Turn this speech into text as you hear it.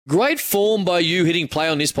Great form by you hitting play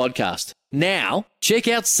on this podcast. Now, check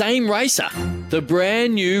out Same Racer, the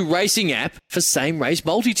brand new racing app for same race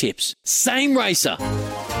multi-tips. Same Racer.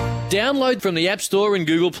 Download from the App Store and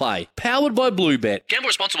Google Play. Powered by Bluebet. Gamble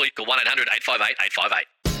responsibly. Call 1-800-858-858.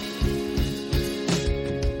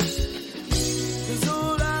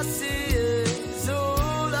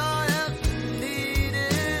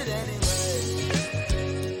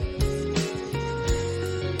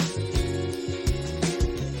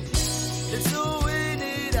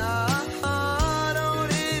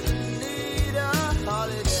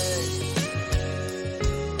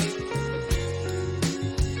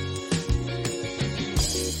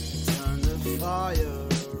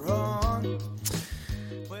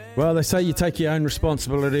 Well, they say you take your own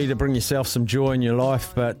responsibility to bring yourself some joy in your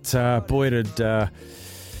life, but boy, did I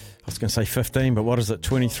was going to say 15, but what is it,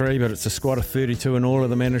 23, but it's a squad of 32 and all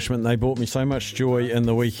of the management. They brought me so much joy in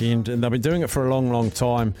the weekend, and they've been doing it for a long, long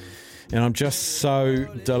time, and I'm just so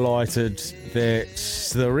delighted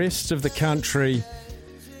that the rest of the country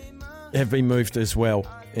have been moved as well.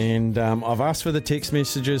 And I've asked for the text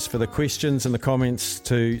messages, for the questions and the comments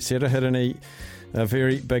to Sarah Hirini, a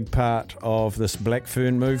very big part of this Black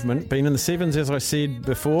Fern movement. Been in the sevens, as I said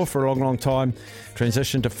before, for a long, long time.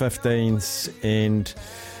 Transitioned to 15s, and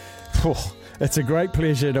it's a great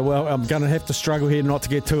pleasure to I'm going to have to struggle here not to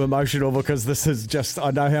get too emotional, because this is just,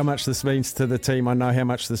 I know how much this means to the team. I know how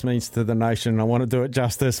much this means to the nation. I want to do it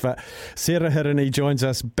justice. But Sarah Hirini joins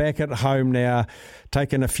us back at home now,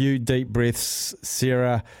 taking a few deep breaths.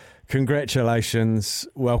 Sarah, congratulations.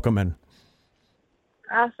 Welcome in.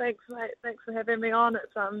 Thanks, mate. Thanks for having me on.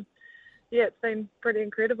 It's been pretty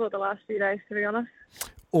incredible the last few days, to be honest.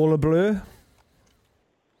 All a blur?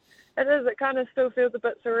 It is. It kind of still feels a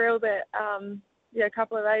bit surreal that, a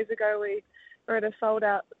couple of days ago we were at a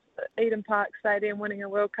sold-out Eden Park Stadium winning a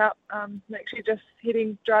World Cup. I'm actually just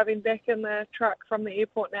driving back in the truck from the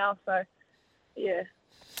airport now, so, yeah.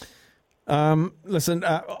 Listen,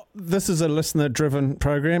 this is a listener-driven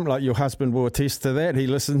program, like your husband will attest to that. He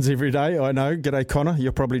listens every day, I know. G'day, Connor.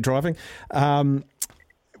 You're probably driving. I've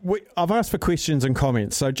asked for questions and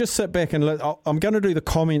comments, so just sit back and I'm going to do the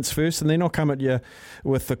comments first, and then I'll come at you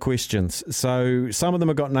with the questions. So some of them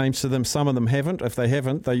have got names to them, some of them haven't. If they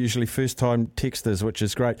haven't, they're usually first-time texters, which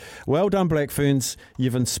is great. Well done, Black Ferns.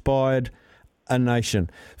 You've inspired a nation.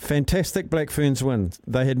 Fantastic Black Ferns win.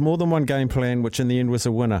 They had more than one game plan, which in the end was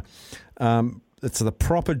a winner. It's the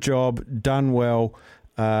proper job, done well,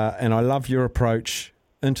 and I love your approach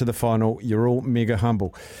into the final. You're all mega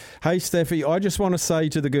humble. Hey, Staffy, I just want to say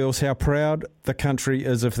to the girls how proud the country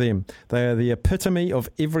is of them. They are the epitome of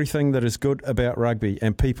everything that is good about rugby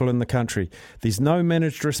and people in the country. There's no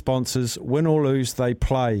managed responses. Win or lose, they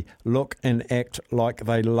play, look and act like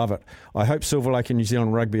they love it. I hope Silver Lake and New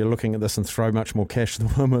Zealand Rugby are looking at this and throw much more cash to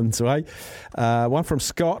the women's way. One from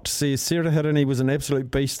Scott says, Sarah Hirini was an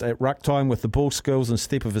absolute beast at ruck time with the ball skills and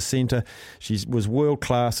step of a centre. She was world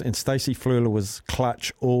class, and Stacey Fleuler was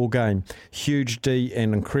clutch all game. Huge D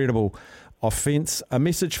and incredible offence. A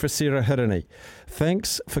message for Sarah Hirini.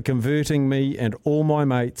 Thanks for converting me and all my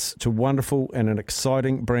mates to wonderful and an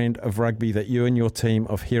exciting brand of rugby that you and your team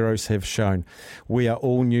of heroes have shown. We are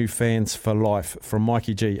all new fans for life. From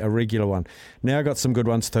Mikey G, a regular one. Now I got some good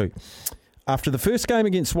ones too. After the first game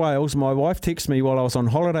against Wales, my wife texted me while I was on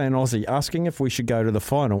holiday in Aussie asking if we should go to the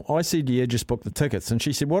final. I said, yeah, just book the tickets. And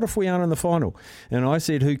she said, what if we aren't in the final? And I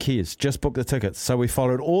said, who cares? Just book the tickets. So we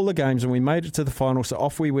followed all the games and we made it to the final. So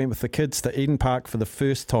off we went with the kids to Eden Park for the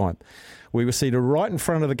first time. We were seated right in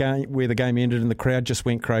front of the game where the game ended, and the crowd just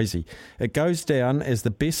went crazy. It goes down as the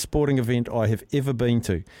best sporting event I have ever been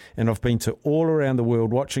to, and I've been to all around the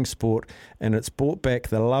world watching sport, and it's brought back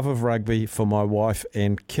the love of rugby for my wife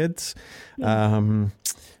and kids. Grant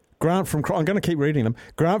from, I'm going to keep reading them.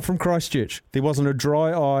 Grant from Christchurch. There wasn't a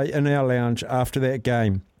dry eye in our lounge after that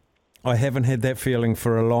game. I haven't had that feeling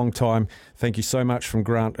for a long time. Thank you so much from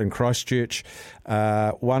Grant in Christchurch.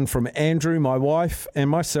 One from Andrew, my wife and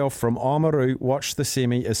myself from Oamaru watched the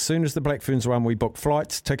semi. As soon as the Black Ferns won, we booked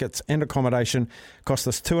flights, tickets and accommodation. Cost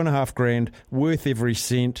us $2,500, worth every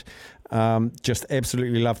cent. Just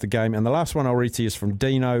absolutely loved the game. And the last one I'll read to you is from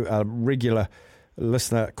Dino, a regular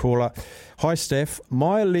listener caller. Hi, Staff.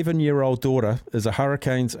 My 11-year-old daughter is a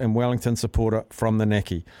Hurricanes and Wellington supporter from the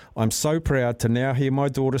Naki. I'm so proud to now hear my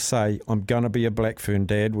daughter say, I'm going to be a Black Fern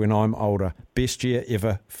dad when I'm older. Best year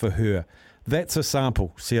ever for her. That's a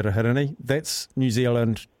sample, Sarah Hirini. That's New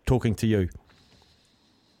Zealand talking to you.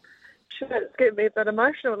 Sure, it's getting me a bit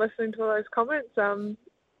emotional listening to all those comments.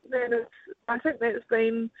 I think that's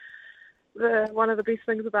been one of the best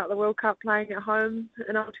things about the World Cup playing at home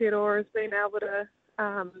in Aotearoa is being able to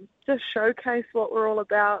just showcase what we're all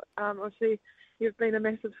about. Obviously, you've been a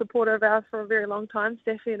massive supporter of ours for a very long time,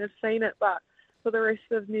 Staffy, and have seen it, but for the rest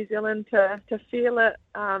of New Zealand to feel it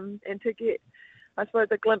and to get, I suppose,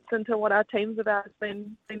 a glimpse into what our team's about has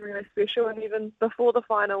been really special. And even before the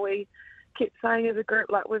final, we kept saying as a group,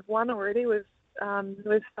 like, we've won already. We've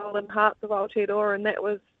stolen hearts of Aotearoa, and that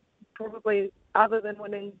was probably, other than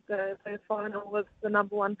winning the final, was the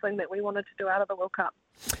number one thing that we wanted to do out of the World Cup.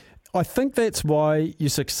 I think that's why you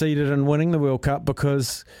succeeded in winning the World Cup,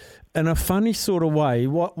 because in a funny sort of way,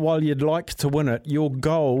 while you'd like to win it, your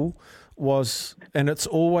goal was, and it's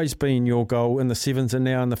always been your goal in the sevens and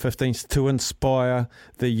now in the 15s, to inspire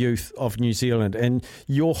the youth of New Zealand. And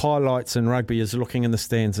your highlights in rugby is looking in the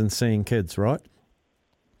stands and seeing kids, right?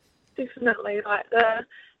 Definitely. Like, the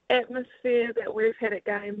atmosphere that we've had at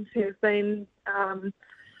games has been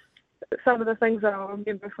some of the things that I'll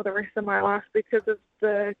remember for the rest of my life, because of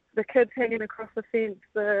the kids hanging across the fence.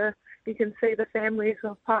 You can see the families who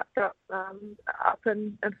have parked up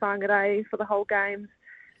in Whangarei for the whole games.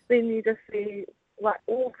 Then you just see, like,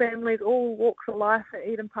 all families, all walks of life at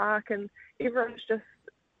Eden Park, and everyone's just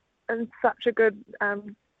in such a good,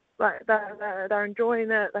 they're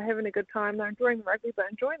enjoying it, they're having a good time, they're enjoying rugby, but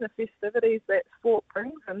enjoying the festivities that sport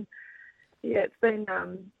brings. And yeah, it's been,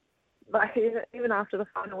 even after the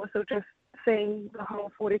final whistle, just seeing the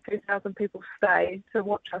whole 42,000 people stay to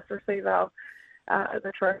watch us receive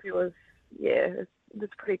the trophy was,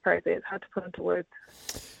 it's pretty crazy. It's hard to put into words.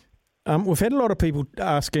 We've had a lot of people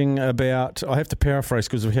asking about, I have to paraphrase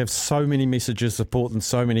because we have so many messages supporting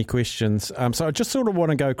so many questions. So I just sort of want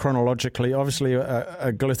to go chronologically. Obviously,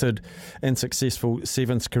 a glittered and successful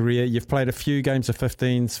sevens career. You've played a few games of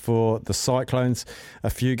 15s for the Cyclones, a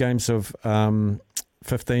few games of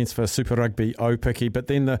 15s for Super Rugby Aupiki, but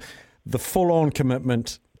then the full-on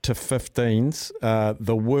commitment to 15s,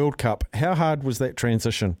 the World Cup. How hard was that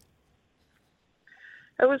transition?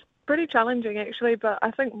 It was pretty challenging, actually, but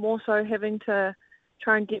I think more so having to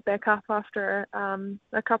try and get back up after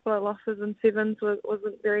a couple of losses in sevens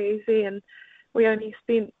wasn't very easy, and we only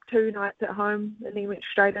spent 2 nights at home and then went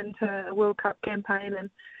straight into a World Cup campaign, and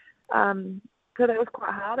so that was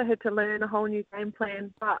quite hard. I had to learn a whole new game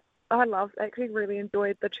plan, but I actually really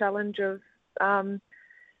enjoyed the challenge of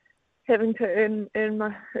having to earn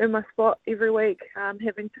my spot every week,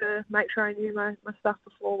 having to make sure I knew my stuff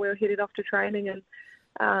before we were headed off to training. And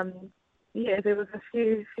there was a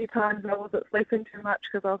few times I wasn't sleeping too much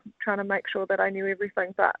because I was trying to make sure that I knew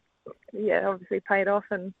everything, but obviously paid off,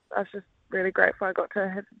 and I was just really grateful I got to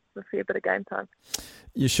have a fair bit of game time.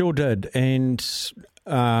 You sure did, and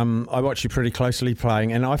I watched you pretty closely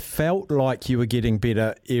playing, and I felt like you were getting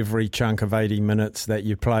better every chunk of 80 minutes that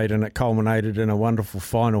you played, and it culminated in a wonderful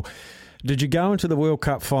final. Did you go into the World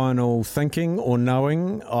Cup final thinking or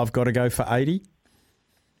knowing I've got to go for 80?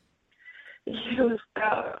 It was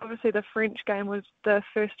obviously the French game was the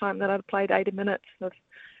first time that I'd played 80 minutes with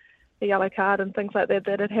the yellow card and things like that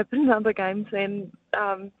had happened in other games, and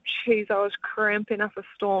I was cramping up a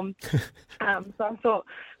storm. So I thought,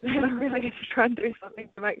 man, I really need to try and do something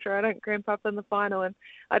to make sure I don't cramp up in the final, and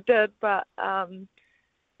I did. But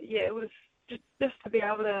it was just to be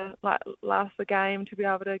able to last the game, to be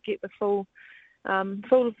able to get the full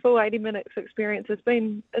 80 minutes experience. It's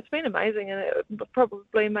been amazing, and it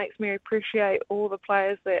probably makes me appreciate all the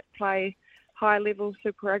players that play high level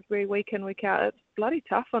Super Rugby week in, week out. It's bloody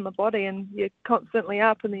tough on the body, and you're constantly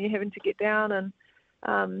up and then you're having to get down, and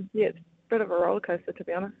it's a bit of a roller coaster, to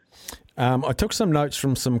be honest. I took some notes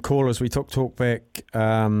from some callers. We took talk back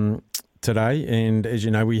today, and as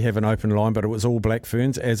you know, we have an open line, but it was all Black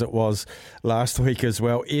Ferns, as it was last week as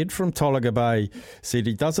well. Ed from Tolaga Bay said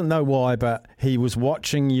he doesn't know why, but he was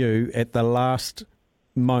watching you at the last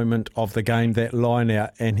moment of the game, that line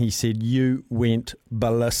out, and he said you went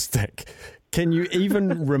ballistic. Can you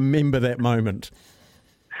even remember that moment?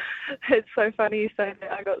 It's so funny you say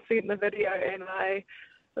that. I got sent the video and I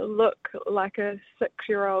look like a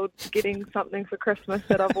 6-year-old getting something for Christmas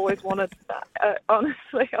that I've always wanted.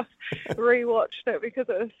 Honestly, I've rewatched it because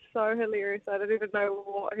it was so hilarious. I didn't even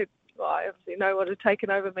know I obviously know what had taken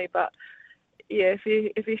over me, but yeah, if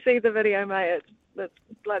you see the video, mate, it's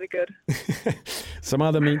bloody good. Some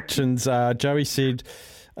other mentions. Joey said,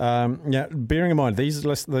 bearing in mind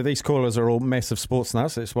these callers are all massive sports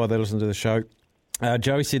nuts, that's why they listen to the show.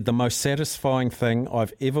 Joey said, the most satisfying thing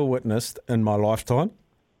I've ever witnessed in my lifetime.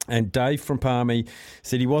 And Dave from Palmy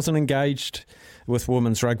said he wasn't engaged with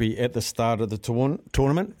women's rugby at the start of the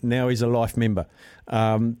tournament. Now he's a life member.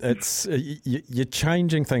 You're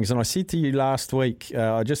changing things. And I said to you last week,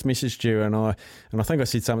 I just messaged you, and I think I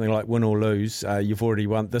said something like, win or lose, you've already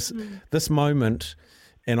won. This moment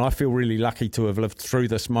And I feel really lucky to have lived through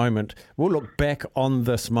this moment. We'll look back on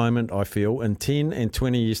this moment, I feel, in 10 and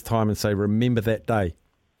 20 years' time and say, remember that day.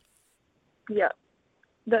 Yeah.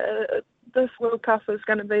 This World Cup is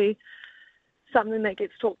going to be something that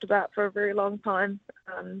gets talked about for a very long time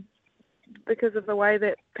because of the way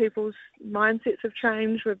that people's mindsets have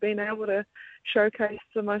changed. We've been able to showcase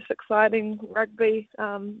the most exciting rugby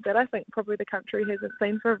that I think probably the country hasn't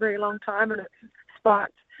seen for a very long time, and it's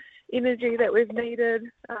sparked energy that we've needed.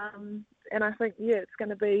 And I think, it's going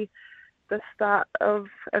to be the start of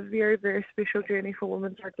a very, very special journey for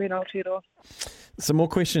women's rugby in Aotearoa. Some more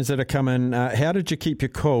questions that are coming. How did you keep your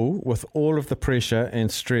cool with all of the pressure and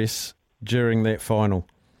stress during that final?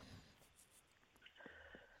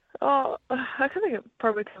 Oh, I think it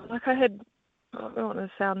probably I don't want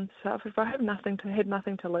to sound selfish, but I had nothing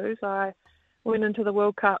to lose. I went into the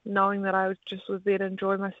World Cup knowing that I was there to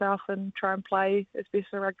enjoy myself and try and play as best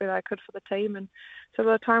a rugby that I could for the team. And so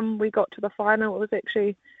by the time we got to the final, it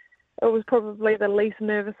was probably the least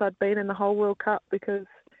nervous I'd been in the whole World Cup because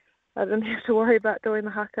I didn't have to worry about doing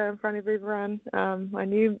the haka in front of everyone. I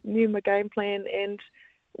knew my game plan, and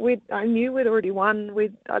I knew we'd already won.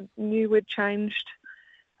 I knew we'd changed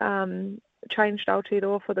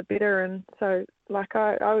Aotearoa for the better, and so I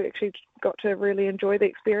actually got to really enjoy the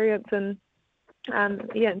experience and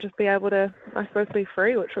just be able to, I suppose, be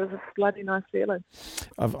free, which was a bloody nice feeling.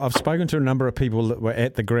 I've spoken to a number of people that were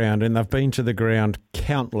at the ground, and they've been to the ground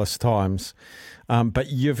countless times, but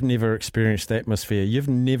you've never experienced the atmosphere. You've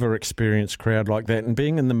never experienced crowd like that, and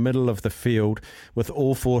being in the middle of the field with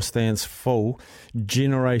all four stands full,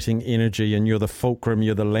 generating energy, and you're the fulcrum,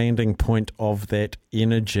 you're the landing point of that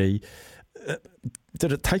energy.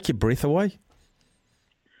 Did it take your breath away?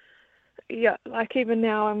 Yeah, even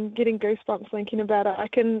now I'm getting goosebumps thinking about it. I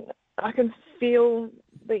can feel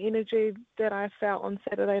the energy that I felt on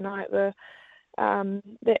Saturday night. The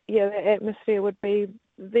atmosphere would be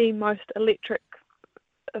the most electric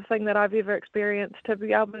thing that I've ever experienced. To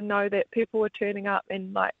be able to know that people were turning up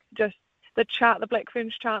and just the Black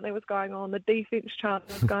Ferns chant that was going on, the defence chant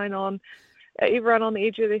that was going on, everyone on the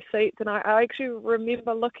edge of their seats. And I actually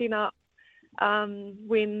remember looking up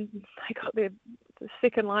when they got the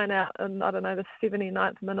second line out in, the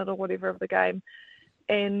 79th minute or whatever of the game,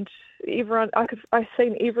 and I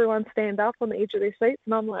seen everyone stand up on the edge of their seats,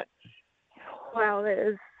 and I'm like, wow,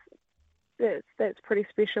 that's pretty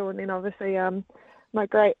special. And then obviously my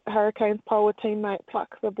great Hurricanes Power teammate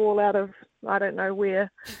plucked the ball out of I don't know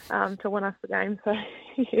where to win us the game. So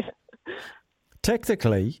yeah.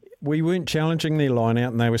 Tactically, we weren't challenging their line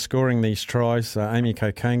out and they were scoring these tries. Amy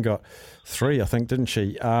Cocaine got 3, I think, didn't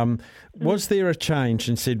she? Was there a change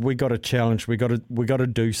and said, we got a challenge, we got to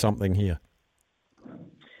do something here?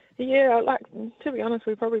 Yeah, to be honest,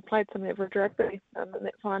 we probably played some average rugby in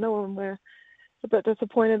that final, and we're a bit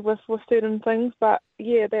disappointed with certain things. But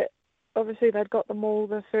yeah, that obviously they'd got the maul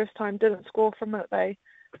the first time, didn't score from it. I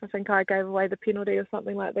think I gave away the penalty or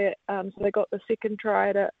something like that. So they got the second try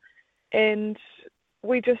at it. And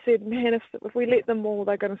we just said, man, if we let them maul,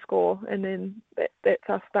 they're going to score. And then that's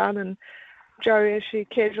us done. And Jo, as she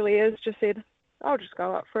casually is, just said, I'll just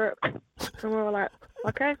go up for it. And we were like,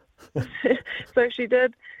 okay. So she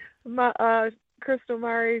did. Crystal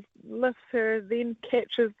Murray lifts her, then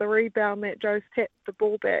catches the rebound that Jo's tapped the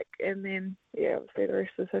ball back. And then, obviously the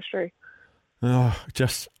rest is history. Oh,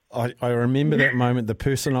 I remember that moment. The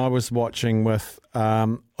person I was watching with,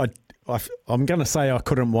 I'm going to say I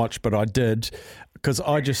couldn't watch, but I did, because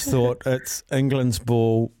I just thought it's England's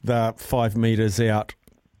ball, they're 5 metres out,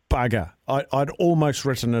 bugger. I'd almost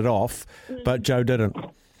written it off, but Jo didn't.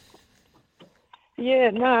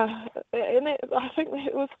 Yeah, no, and I think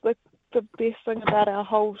that was the best thing about our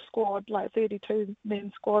whole squad,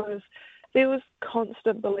 32-man squad, is there was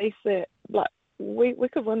constant belief that we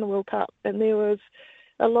could win the World Cup, and there was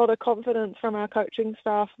a lot of confidence from our coaching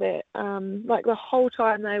staff that the whole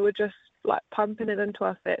time they were just pumping it into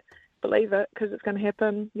us that believe it, because it's going to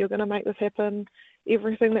happen, you're going to make this happen,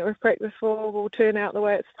 everything that we've practiced for will turn out the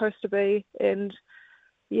way it's supposed to be. And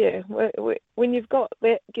yeah, when you've got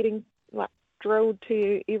that getting drilled to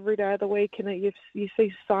you every day of the week and you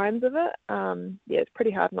see signs of it, it's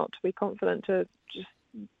pretty hard not to be confident to just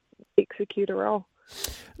execute a role.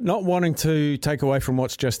 Not wanting to take away from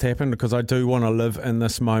what's just happened, because I do want to live in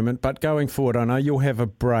this moment, but going forward, I know you'll have a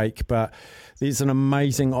break, but there's an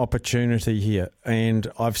amazing opportunity here, and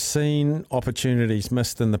I've seen opportunities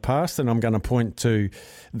missed in the past, and I'm going to point to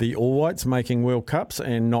the All Whites making World Cups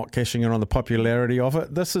and not cashing in on the popularity of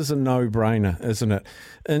it. This is a no-brainer, isn't it?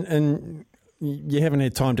 And you haven't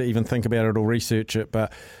had time to even think about it or research it,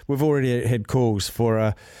 but we've already had calls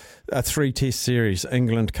for a 3-test series,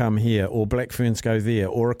 England come here, or Black Ferns go there,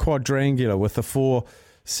 or a quadrangular with the 4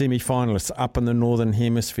 semi-finalists up in the Northern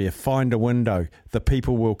Hemisphere, find a window, the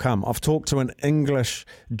people will come. I've talked to an English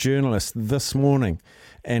journalist this morning,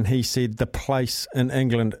 and he said the place in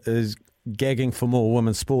England is gagging for more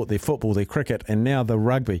women's sport, their football, their cricket, and now the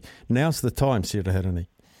rugby. Now's the time, Sarah Hirini.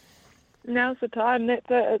 Now's the time. That's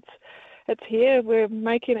it. It's here. We're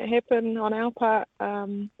making it happen on our part,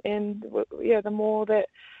 and the more that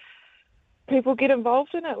people get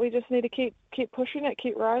involved in it, we just need to keep pushing it,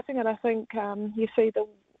 keep rising it. I think you see the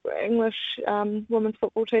English women's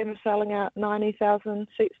football team are selling out 90,000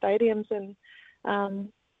 seat stadiums, and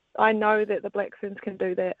I know that the Black Ferns can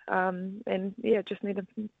do that, just need to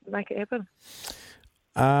make it happen.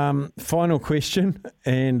 Final question,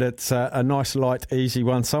 and it's a nice, light, easy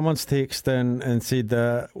one. Someone's texted in and said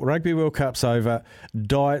the Rugby World Cup's over,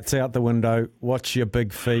 diet's out the window. What's your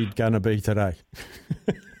big feed going to be today?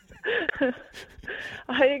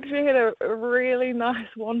 I actually had a really nice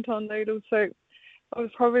wonton noodle soup. It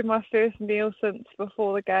was probably my first meal since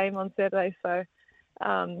before the game on Saturday. So,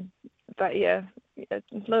 a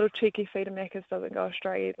little cheeky feed of Macca's doesn't go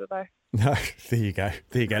astray either, though. No, there you go.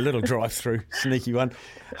 Little drive-through, sneaky one.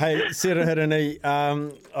 Hey, Sarah Hirini,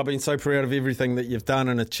 I've been so proud of everything that you've done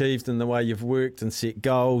and achieved and the way you've worked and set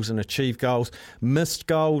goals and achieved goals. Missed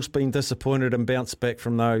goals, been disappointed and bounced back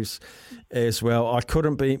from those as well. I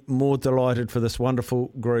couldn't be more delighted for this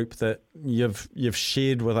wonderful group that you've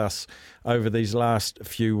shared with us over these last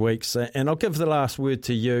few weeks. And I'll give the last word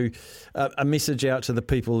to you, a message out to the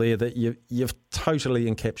people there that you've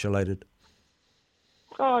totally encapsulated.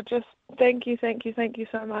 Oh, just thank you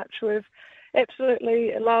so much. We've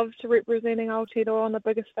absolutely loved representing Aotearoa on the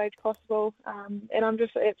biggest stage possible, and I'm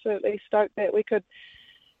just absolutely stoked that we could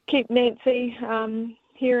keep Nancy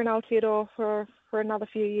here in Aotearoa for another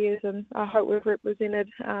few years, and I hope we've represented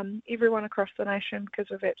everyone across the nation, because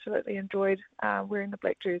we've absolutely enjoyed wearing the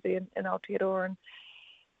black jersey in Aotearoa, and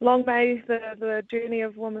long may the journey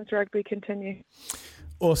of women's rugby continue.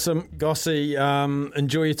 Awesome. Gossie,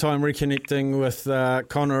 enjoy your time reconnecting with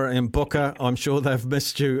Connor and Booker. I'm sure they've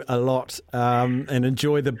missed you a lot, and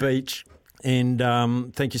enjoy the beach. And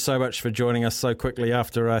thank you so much for joining us so quickly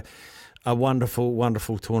after a wonderful,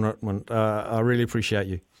 wonderful tournament. I really appreciate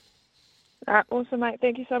you. Awesome, mate.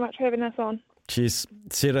 Thank you so much for having us on. Cheers.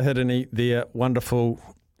 Sarah Hirini, their wonderful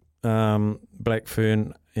Black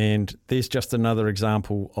Fern. And there's just another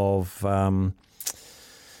example of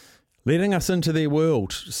letting us into their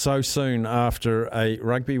world so soon after a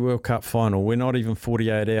Rugby World Cup final. We're not even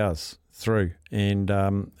 48 hours through, and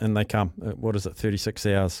they come. What is it, 36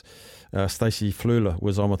 hours? Stacey Flula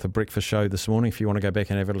was on with the breakfast show this morning, if you want to go back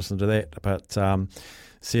and have a listen to that. But Sarah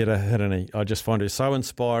Hirini, I just find her so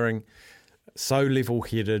inspiring, so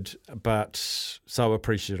level-headed, but so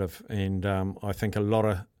appreciative. And I think a lot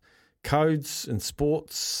of codes in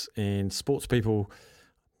sports and sports people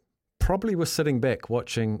probably were sitting back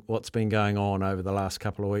watching what's been going on over the last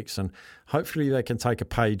couple of weeks, and hopefully they can take a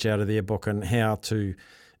page out of their book on how to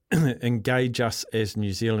engage us as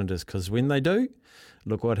New Zealanders, because when they do,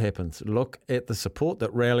 look what happens. Look at the support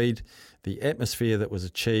that rallied, the atmosphere that was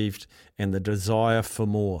achieved, and the desire for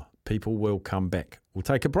more. People will come back. We'll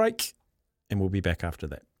take a break and we'll be back after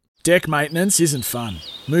that. Deck maintenance isn't fun.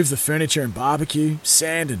 Move the furniture and barbecue,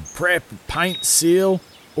 sand and prep, paint, seal,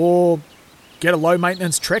 or get a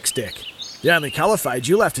low-maintenance Trex deck. The only colour fade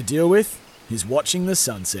you'll have to deal with is watching the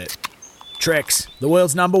sunset. Trex, the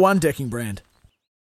world's #1 decking brand.